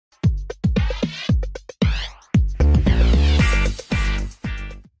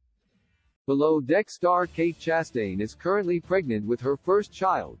Below Deck star Kate Chastain is currently pregnant with her first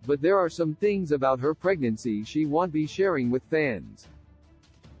child, but there are some things about her pregnancy she won't be sharing with fans.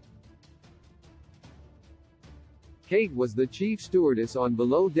 Kate was the chief stewardess on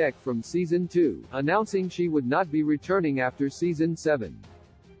Below Deck from Season 2, announcing she would not be returning after Season 7.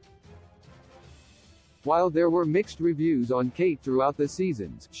 While there were mixed reviews on Kate throughout the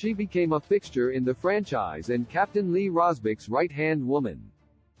seasons, she became a fixture in the franchise and Captain Lee Rosbeck's right-hand woman.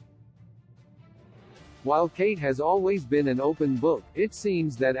 While Kate has always been an open book, it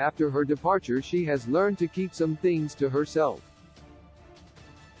seems that after her departure she has learned to keep some things to herself.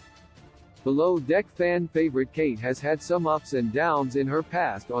 Below Deck fan favorite Kate has had some ups and downs in her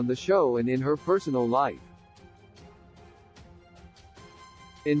past on the show and in her personal life.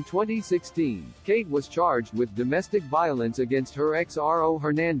 In 2016, Kate was charged with domestic violence against her ex Ro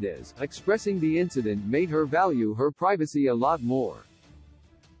Hernandez, expressing the incident made her value her privacy a lot more.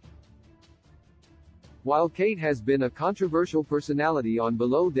 While Kate has been a controversial personality on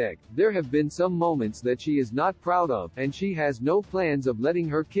Below Deck, there have been some moments that she is not proud of, and she has no plans of letting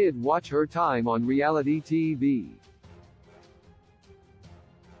her kid watch her time on reality TV.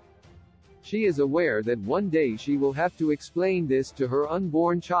 She is aware that one day she will have to explain this to her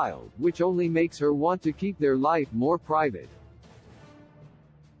unborn child, which only makes her want to keep their life more private.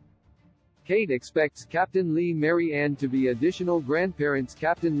 Kate expects Captain Lee Mary Ann to be additional grandparents.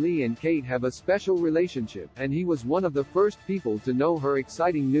 Captain Lee and Kate have a special relationship, and he was one of the first people to know her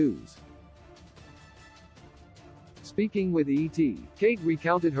exciting news. Speaking with ET, Kate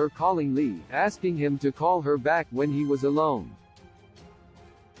recounted her calling Lee, asking him to call her back when he was alone.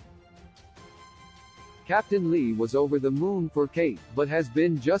 Captain Lee was over the moon for Kate, but has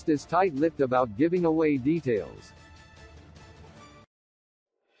been just as tight-lipped about giving away details.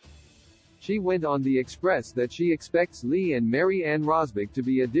 She went on the Express that she expects Lee and Mary Ann Rosbeck to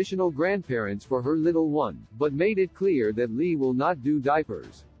be additional grandparents for her little one, but made it clear that Lee will not do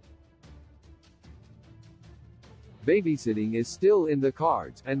diapers. Babysitting is still in the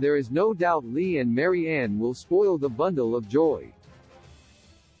cards, and there is no doubt Lee and Mary Ann will spoil the bundle of joy.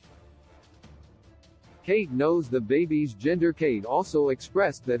 Kate knows the baby's gender. Kate also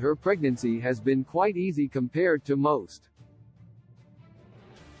expressed that her pregnancy has been quite easy compared to most.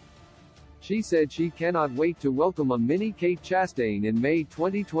 She said she cannot wait to welcome a mini Kate Chastain in May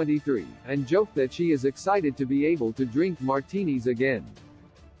 2023, and joked that she is excited to be able to drink martinis again.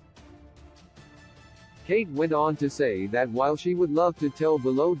 Kate went on to say that while she would love to tell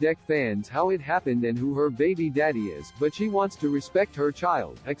Below Deck fans how it happened and who her baby daddy is, but she wants to respect her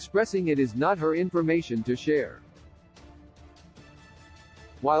child, expressing it is not her information to share.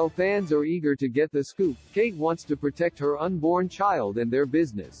 While fans are eager to get the scoop, Kate wants to protect her unborn child and their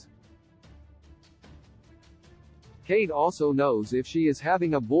business. Kate also knows if she is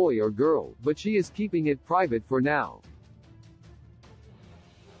having a boy or girl, but she is keeping it private for now.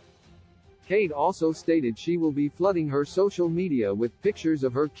 Kate also stated she will be flooding her social media with pictures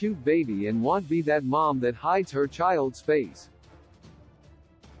of her cute baby and won't be that mom that hides her child's face.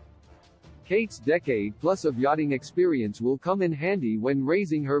 Kate's decade-plus of yachting experience will come in handy when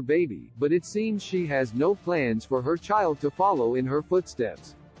raising her baby, but it seems she has no plans for her child to follow in her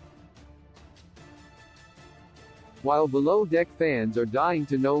footsteps. While Below Deck fans are dying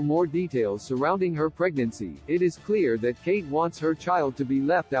to know more details surrounding her pregnancy, it is clear that Kate wants her child to be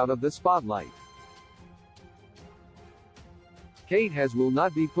left out of the spotlight. Kate will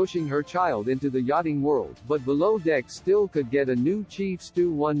not be pushing her child into the yachting world, but Below Deck still could get a new chief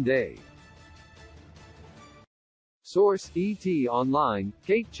stew one day. Source: ET Online,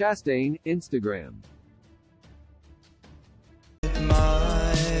 Kate Chastain, Instagram.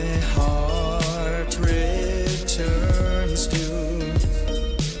 My heart returns to you.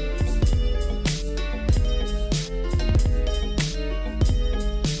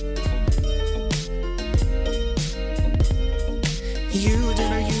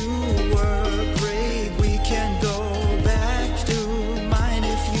 Dinner, you